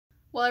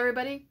Well,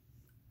 everybody,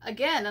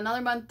 again,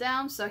 another month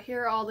down, so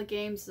here are all the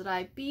games that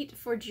I beat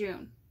for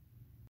June.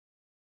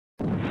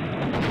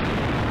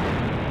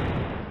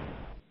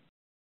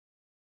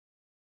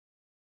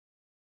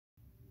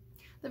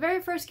 The very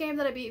first game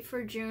that I beat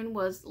for June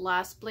was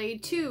Last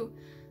Blade 2.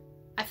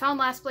 I found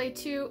Last Blade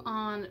 2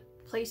 on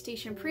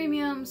PlayStation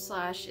Premium /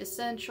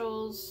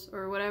 Essentials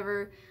or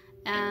whatever,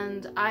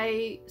 and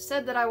I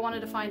said that I wanted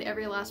to find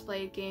every Last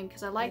Blade game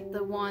because I liked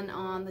the one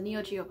on the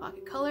Neo Geo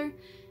Pocket Color,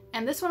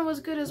 and this one was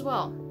good as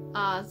well.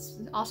 It's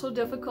also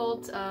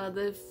difficult.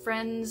 The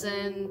friends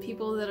and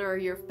people that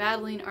you're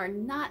battling are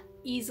not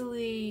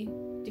easily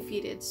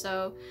defeated,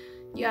 so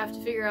you have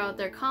to figure out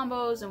their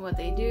combos and what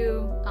they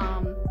do.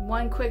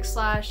 One quick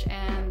slash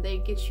and they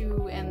get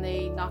you and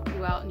they knock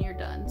you out and you're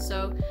done.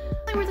 So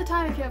it's worth the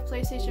time if you have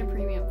PlayStation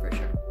Premium for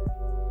sure.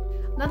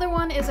 Another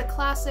one is a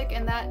classic,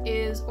 and that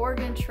is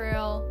Oregon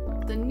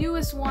Trail, the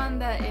newest one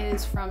that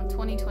is from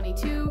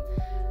 2022.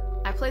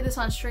 I played this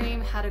on stream,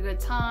 had a good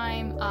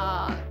time.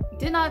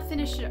 Did not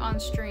finish it on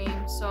stream,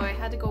 so I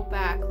had to go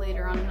back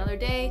later on another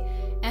day,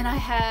 and I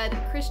had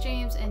Chris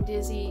James and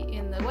Dizzy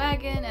in the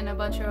wagon and a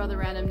bunch of other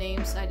random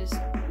names. I just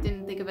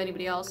didn't think of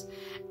anybody else.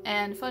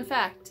 And fun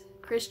fact,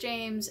 Chris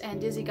James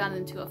and Dizzy got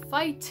into a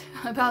fight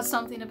about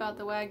something about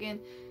the wagon,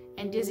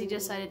 and Dizzy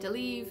decided to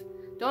leave.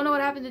 Don't know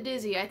what happened to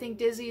Dizzy. I think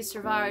Dizzy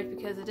survived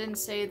because it didn't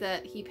say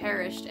that he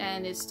perished,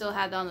 and it still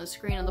had on the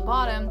screen on the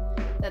bottom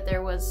that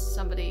there was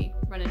somebody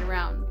running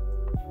around.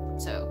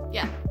 So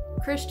yeah,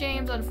 Chris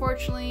James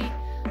unfortunately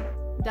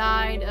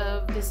died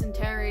of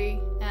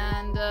dysentery,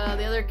 and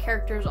the other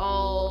characters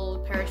all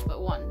perished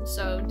but one.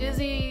 So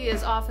Dizzy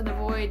is off in the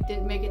void,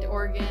 didn't make it to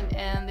Oregon,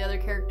 and the other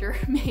character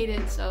made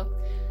it. So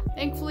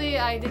thankfully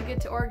I did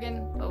get to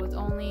Oregon, but with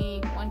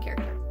only one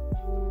character.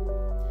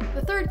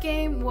 The third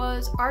game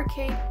was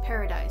Arcade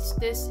Paradise.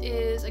 This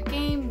is a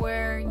game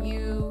where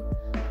you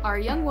are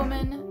a young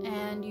woman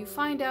and you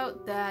find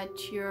out that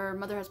your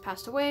mother has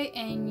passed away,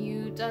 and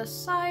you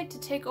decide to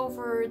take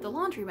over the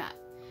laundromat.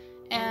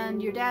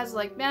 And your dad's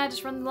like, man,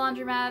 just run the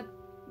laundromat,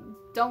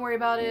 don't worry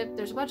about it.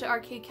 There's a bunch of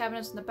arcade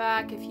cabinets in the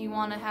back if you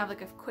want to have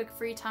like a quick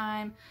free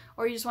time,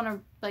 or you just want to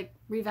like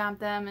revamp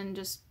them and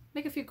just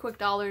make a few quick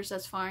dollars,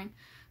 that's fine.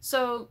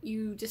 So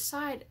you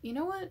decide, you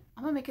know what,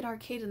 I'm gonna make an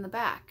arcade in the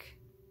back.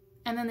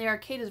 And then the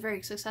arcade is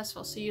very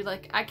successful, so you're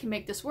like, I can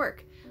make this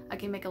work. I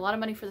can make a lot of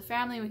money for the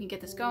family, we can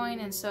get this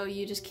going, and so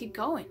you just keep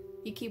going.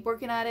 You keep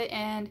working at it,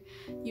 and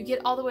you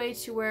get all the way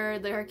to where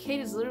the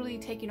arcade is literally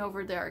taking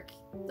over the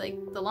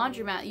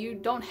laundromat. You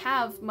don't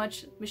have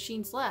much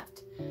machines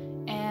left,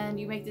 and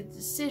you make the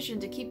decision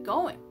to keep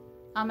going.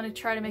 I'm gonna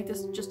try to make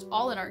this just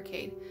all an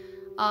arcade.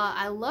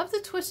 I love the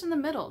twist in the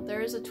middle.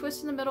 There is a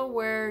twist in the middle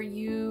where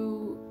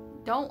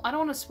I don't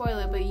want to spoil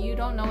it, but you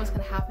don't know what's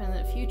going to happen in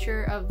the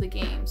future of the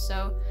game.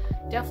 So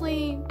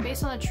definitely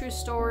based on a true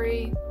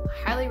story,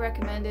 highly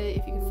recommend it.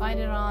 If you can find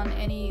it on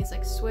any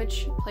like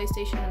Switch,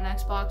 PlayStation, and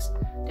Xbox,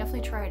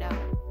 definitely try it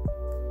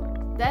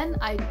out. Then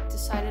I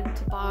decided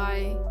to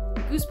buy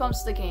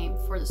Goosebumps the game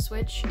for the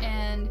Switch,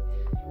 and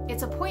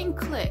it's a point and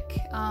click.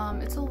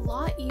 It's a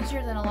lot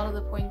easier than a lot of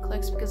the point and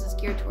clicks because it's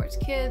geared towards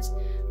kids,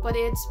 but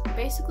it's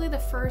basically the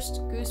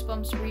first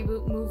Goosebumps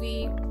reboot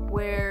movie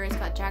where it's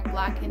got Jack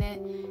Black in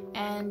it,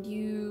 and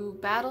you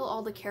battle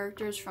all the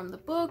characters from the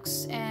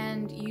books,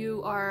 and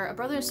you are a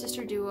brother and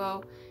sister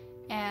duo,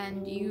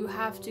 and you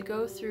have to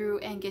go through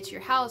and get to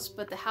your house,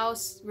 but the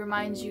house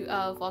reminds you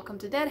of Welcome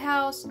to Dead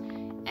House,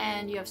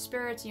 and you have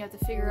spirits, and you have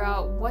to figure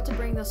out what to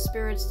bring those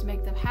spirits to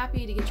make them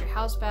happy to get your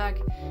house back.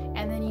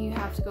 And then you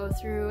have to go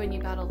through and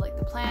you battle like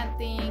the plant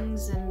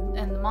things and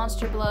the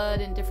monster blood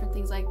and different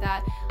things like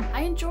that.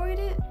 I enjoyed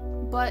it,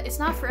 but it's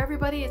not for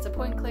everybody. It's a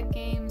point and click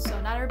game,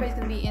 so not everybody's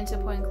gonna be into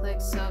point and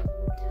clicks, so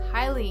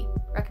highly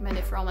recommend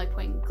it for all my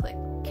point and click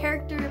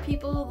character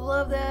people who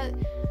love that.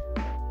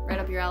 Right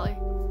up your alley.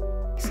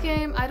 Next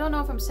game, I don't know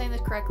if I'm saying this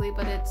correctly,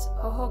 but it's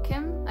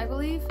Hohokim, I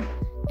believe,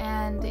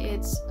 and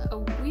it's a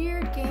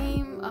weird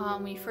game.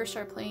 When you first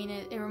start playing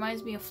it, it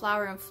reminds me of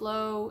Flower and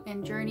Flow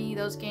and Journey,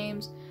 those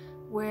games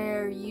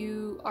where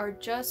you are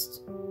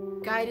just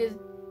guided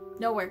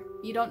nowhere.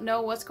 You don't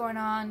know what's going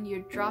on.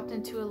 You're dropped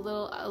into a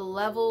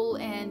level,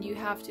 and you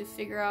have to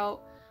figure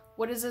out,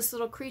 what is this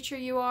little creature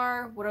you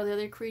are? What are the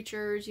other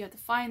creatures? You have to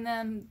find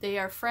them. They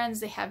are friends.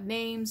 They have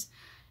names.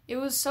 It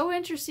was so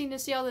interesting to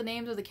see all the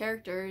names of the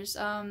characters.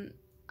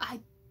 I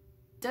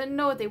didn't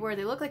know what they were.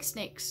 They look like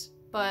snakes,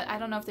 but I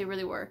don't know if they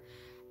really were.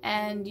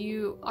 And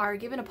you are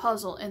given a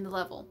puzzle in the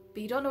level,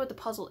 but you don't know what the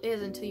puzzle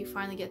is until you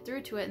finally get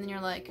through to it, and then you're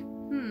like,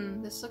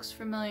 this looks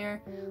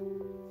familiar.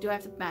 Do I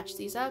have to match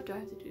these up? Do I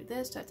have to do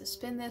this? Do I have to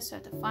spin this? Do I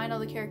have to find all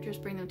the characters,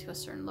 bring them to a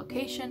certain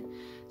location?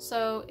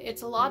 So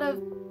it's a lot of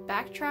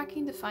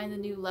backtracking to find the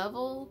new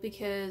level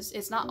because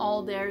it's not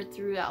all there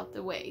throughout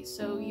the way.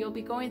 So you'll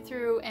be going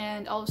through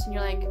and all of a sudden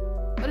you're like,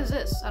 what is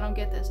this? I don't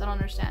get this. I don't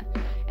understand.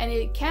 And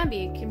it can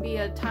be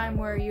a time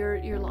where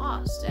you're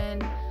lost.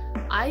 And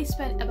I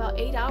spent about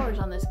 8 hours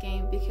on this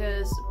game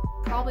because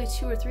probably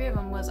 2 or 3 of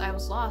them was I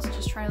was lost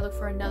just trying to look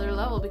for another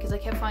level because I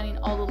kept finding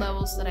all the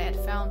levels that I had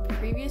found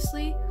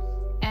previously.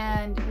 And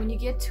and when you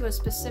get to a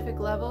specific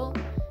level,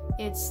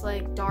 it's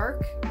like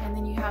dark, and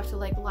then you have to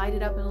like light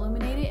it up and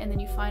illuminate it, and then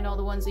you find all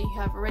the ones that you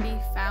have already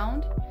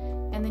found,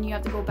 and then you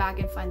have to go back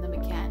and find them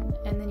again,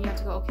 and then you have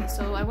to go, okay,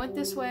 so I went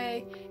this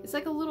way. It's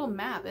like a little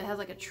map. It has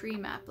like a tree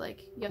map, like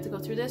you have to go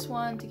through this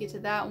one to get to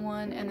that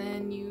one, and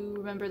then you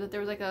remember that there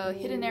was like a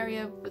hidden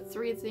area with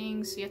 3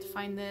 things, so you have to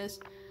find this.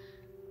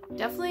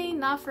 Definitely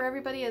not for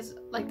everybody as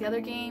like the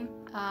other game.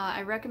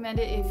 I recommend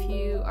it if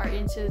you are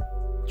into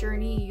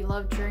Journey, you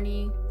love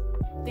Journey,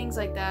 things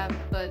like that,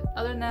 but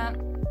other than that,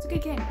 it's a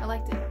good game. I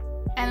liked it.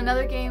 And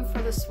another game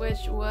for the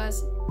Switch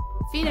was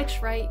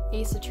Phoenix Wright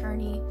Ace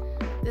Attorney.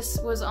 This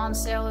was on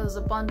sale as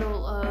a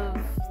bundle of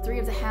 3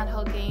 of the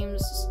handheld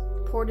games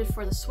ported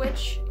for the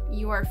Switch.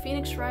 You are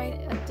Phoenix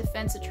Wright, a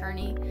defense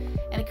attorney,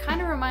 and it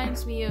kind of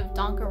reminds me of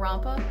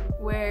Danganronpa,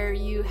 where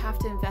you have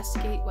to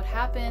investigate what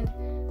happened,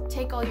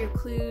 take all your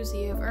clues that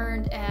you have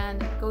earned,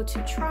 and go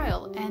to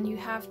trial, and you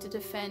have to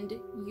defend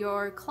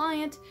your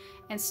client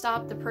and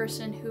stop the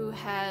person who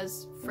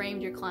has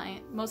framed your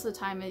client. Most of the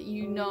time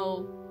you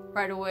know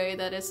right away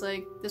that it's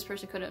like, this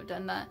person couldn't have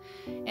done that.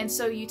 And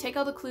so you take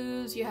all the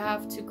clues, you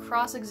have to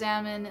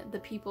cross-examine the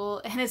people,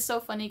 and it's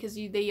so funny because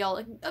they yell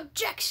like,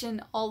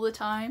 objection all the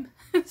time.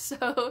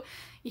 So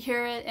you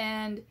hear it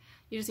and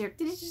you just hear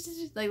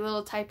like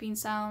little typing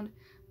sound,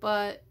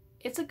 but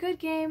it's a good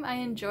game. I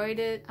enjoyed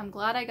it. I'm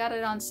glad I got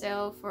it on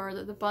sale for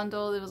the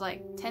bundle. It was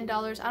like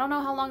 $10. I don't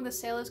know how long the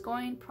sale is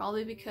going,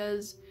 probably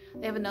because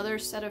they have another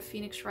set of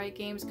Phoenix Wright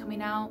games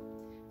coming out.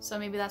 So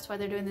maybe that's why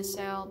they're doing this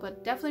sale,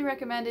 but definitely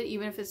recommend it.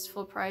 Even if it's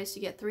full price,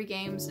 you get 3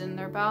 games and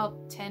they're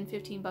about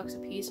 10-15 bucks a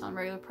piece on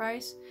regular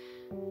price.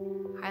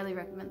 Highly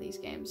recommend these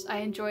games. I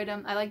enjoyed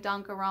them. I like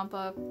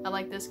Danganronpa. I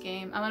like this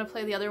game. I'm gonna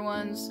play the other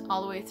ones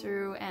all the way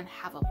through and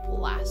have a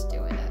blast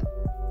doing it.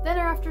 Then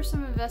after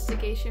some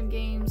investigation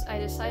games, I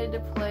decided to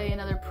play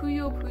another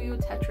Puyo Puyo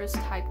Tetris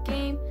type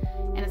game,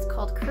 and it's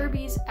called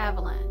Kirby's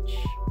Avalanche.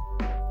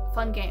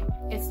 Fun game.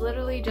 It's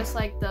literally just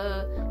like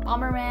the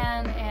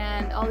Bomberman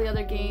and all the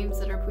other games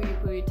that are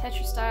Puyo Puyo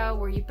Tetris style,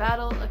 where you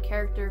battle a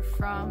character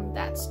from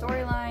that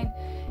storyline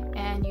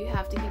and you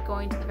have to keep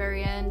going to the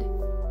very end.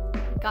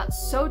 It got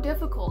so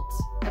difficult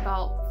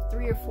about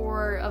 3 or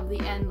 4 of the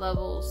end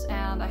levels,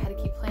 and I had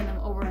to keep playing them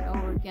over and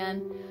over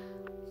again.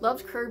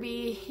 Loved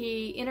Kirby.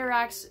 He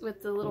interacts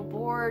with the little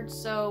board,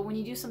 so when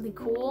you do something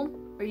cool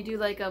or you do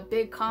like a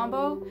big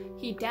combo,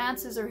 he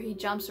dances or he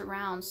jumps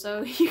around,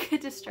 so you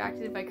get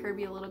distracted by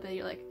Kirby a little bit.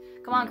 You're like,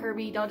 come on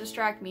Kirby, don't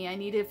distract me, I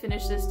need to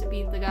finish this to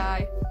beat the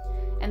guy.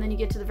 And then you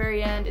get to the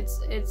very end. It's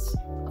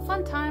a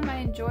fun time. I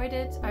enjoyed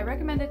it. I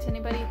recommend it to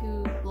anybody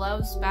who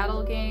loves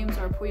battle games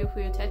or Puyo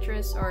Puyo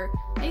Tetris or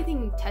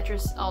anything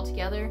Tetris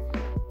altogether.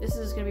 This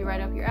is going to be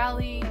right up your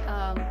alley.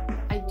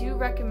 I do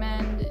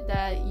recommend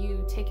that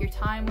you take your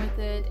time with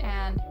it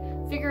and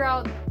figure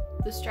out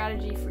the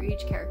strategy for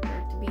each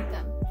character to beat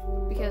them,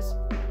 because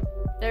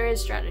there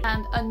is strategy.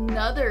 And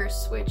another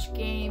Switch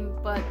game,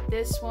 but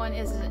this one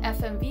is an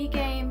FMV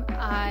game.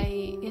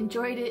 I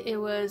enjoyed it. It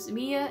was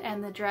Mia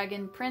and the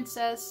Dragon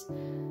Princess.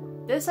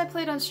 This I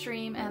played on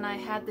stream, and I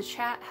had the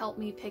chat help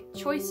me pick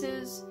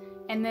choices,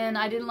 and then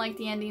I didn't like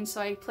the ending,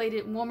 so I played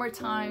it one more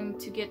time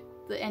to get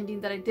the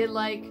ending that I did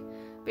like.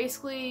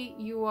 Basically,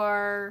 you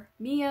are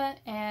Mia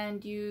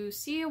and you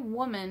see a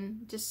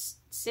woman just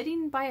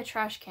sitting by a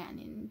trash can,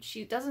 and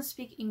she doesn't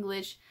speak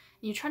English,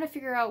 and you're trying to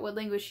figure out what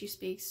language she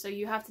speaks, so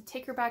you have to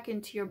take her back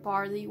into your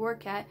bar that you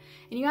work at,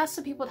 and you ask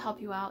some people to help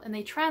you out, and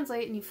they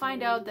translate, and you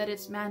find out that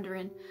it's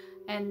Mandarin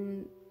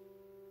and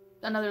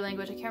another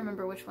language. I can't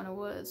remember which one it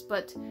was,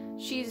 but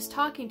she's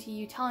talking to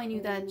you, telling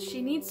you that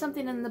she needs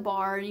something in the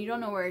bar and you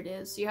don't know where it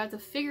is, so you have to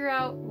figure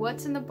out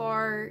what's in the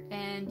bar,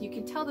 and you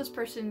can tell this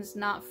person's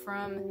not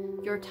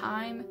from your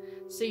time,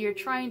 so you're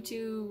trying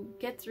to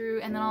get through,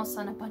 and then all of a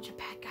sudden a bunch of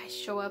bad guys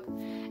show up.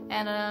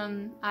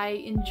 And I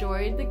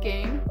enjoyed the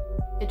game.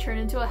 It turned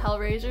into a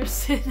Hellraiser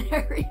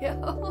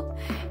scenario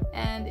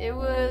and it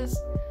was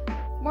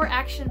more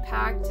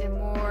action-packed and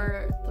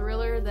more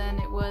thriller than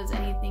it was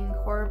anything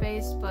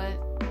horror-based, but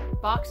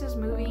boxes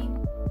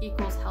moving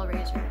equals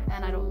Hellraiser,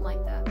 and I don't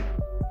like that.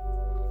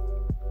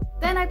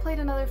 Then I played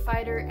another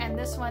fighter, and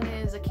this one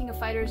is a King of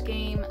Fighters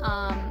game.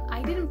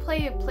 I didn't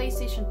play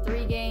PlayStation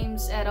 3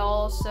 games at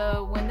all,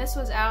 so when this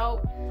was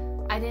out,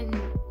 I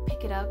didn't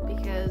pick it up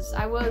because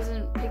I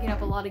wasn't picking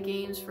up a lot of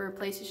games for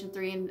PlayStation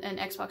 3 and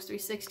Xbox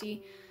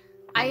 360.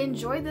 I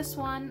enjoyed this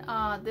one.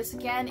 This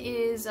again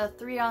is a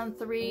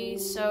 3-on-3,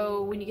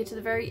 so when you get to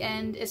the very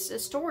end, it's a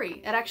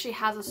story. It actually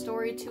has a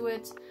story to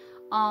it.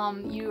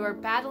 You are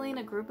battling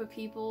a group of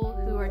people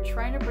who are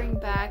trying to bring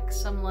back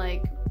some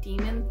like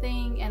demon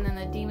thing, and then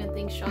the demon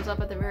thing shows up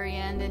at the very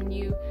end and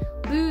you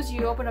lose.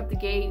 You open up the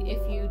gate.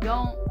 If you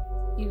don't,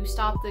 you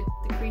stop the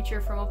creature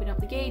from opening up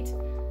the gate.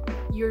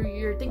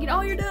 You're thinking,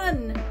 oh, you're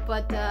done,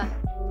 but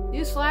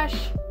newsflash,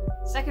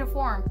 second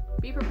form.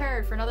 Be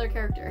prepared for another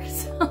character.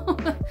 So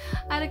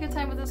I had a good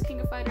time with this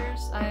King of Fighters.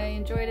 I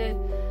enjoyed it.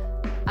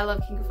 I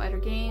love King of Fighter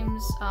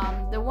games.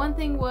 The one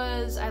thing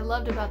I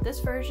loved about this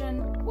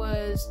version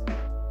was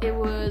it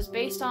was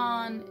based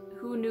on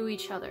who knew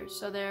each other.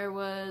 So there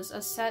was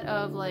a set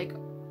of like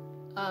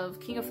of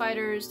King of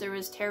Fighters, there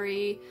was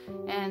Terry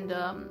and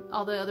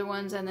all the other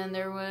ones, and then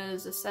there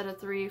was a set of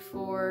 3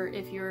 for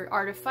if you're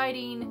Art of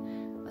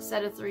Fighting, a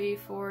set of 3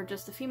 for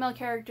just the female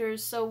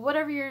characters. So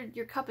whatever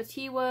your cup of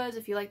tea was,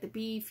 if you like the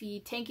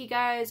beefy tanky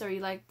guys, or you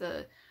like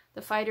the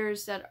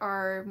fighters that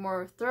are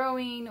more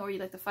throwing, or you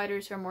like the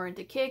fighters who are more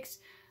into kicks,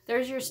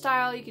 there's your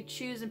style. You could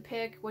choose and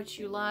pick what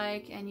you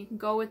like, and you can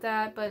go with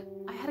that, but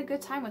I had a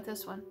good time with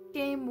this one. The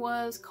game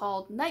was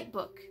called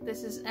Nightbook.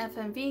 This is an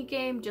FMV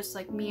game, just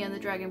like Mia and the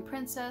Dragon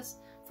Princess,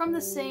 from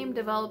the same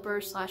developer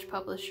slash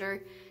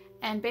publisher,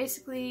 and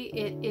basically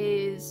it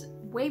is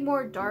way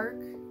more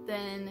dark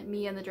than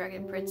Mia and the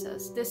Dragon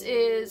Princess. This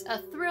is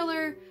a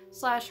thriller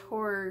slash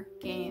horror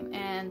game,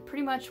 and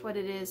pretty much what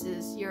it is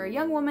you're a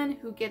young woman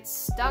who gets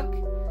stuck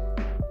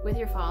with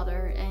your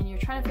father, and you're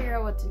trying to figure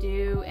out what to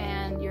do,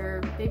 and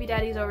your baby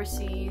daddy's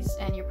overseas,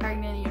 and you're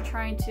pregnant, and you're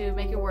trying to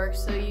make it work,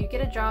 so you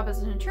get a job as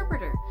an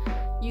interpreter.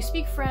 You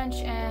speak French,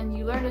 and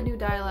you learn a new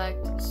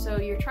dialect, so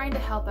you're trying to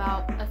help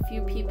out a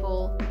few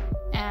people,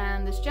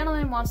 and this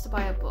gentleman wants to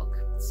buy a book.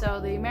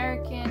 So the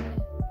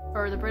American,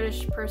 or the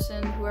British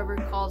person, whoever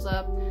calls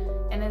up,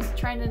 and is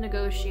trying to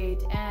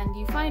negotiate, and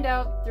you find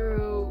out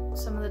through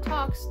some of the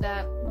talks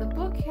that the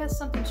book has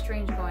something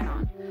strange going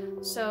on.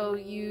 So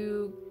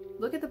you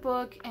look at the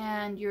book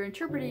and you're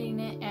interpreting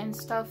it, and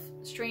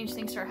strange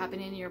things start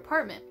happening in your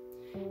apartment.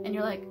 And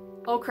you're like,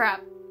 oh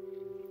crap,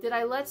 did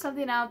I let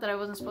something out that I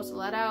wasn't supposed to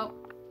let out?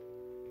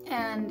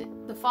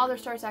 And the father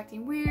starts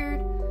acting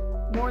weird,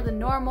 more than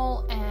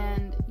normal,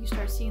 and you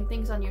start seeing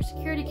things on your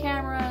security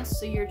cameras,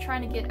 so you're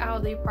trying to get out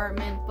of the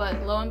apartment, but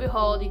lo and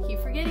behold, you keep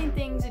forgetting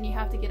things and you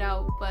have to get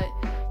out. But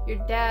you're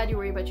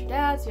worried about your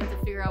dad, so you have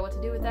to figure out what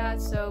to do with that.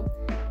 So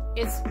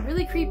it's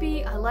really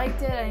creepy. I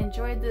liked it. I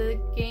enjoyed the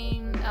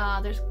game.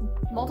 There's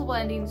multiple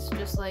endings,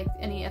 just like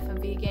any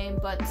FMV game,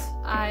 but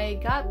I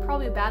got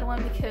probably a bad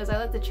one because I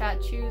let the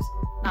chat choose.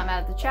 Not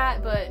mad at the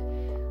chat, but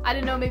I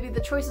didn't know, maybe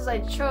the choices I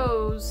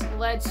chose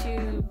led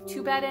to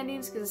 2 bad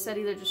endings because it said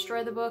either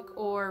destroy the book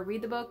or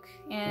read the book,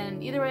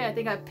 and either way I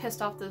think I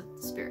pissed off the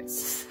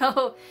spirits.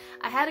 So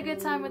I had a good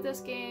time with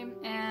this game,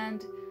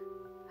 and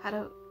had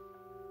a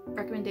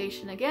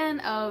recommendation again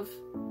of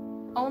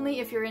only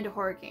if you're into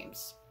horror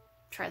games.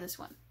 Try this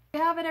one.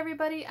 There you have it,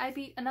 everybody. I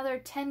beat another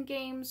 10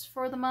 games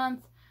for the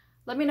month.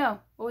 Let me know,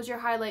 what was your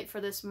highlight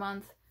for this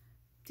month?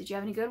 Did you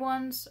have any good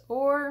ones?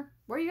 Or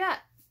where are you at?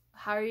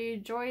 How are you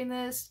enjoying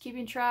this?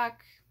 Keeping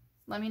track?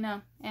 Let me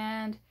know.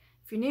 And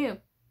if you're new,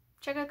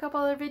 check out a couple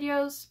other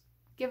videos.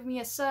 Give me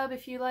a sub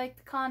if you like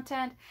the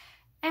content.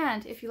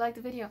 And if you like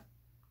the video,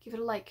 give it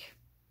a like.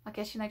 I'll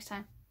catch you next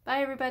time.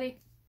 Bye,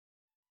 everybody.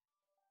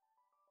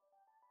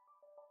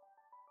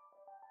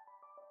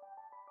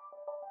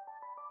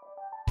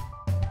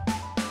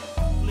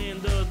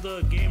 Linda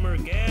the gamer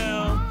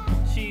gal,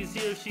 she's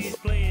here, she's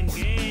playing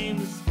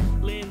games.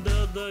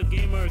 Linda the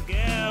gamer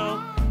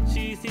gal,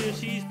 she's here,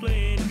 she's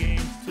playing games.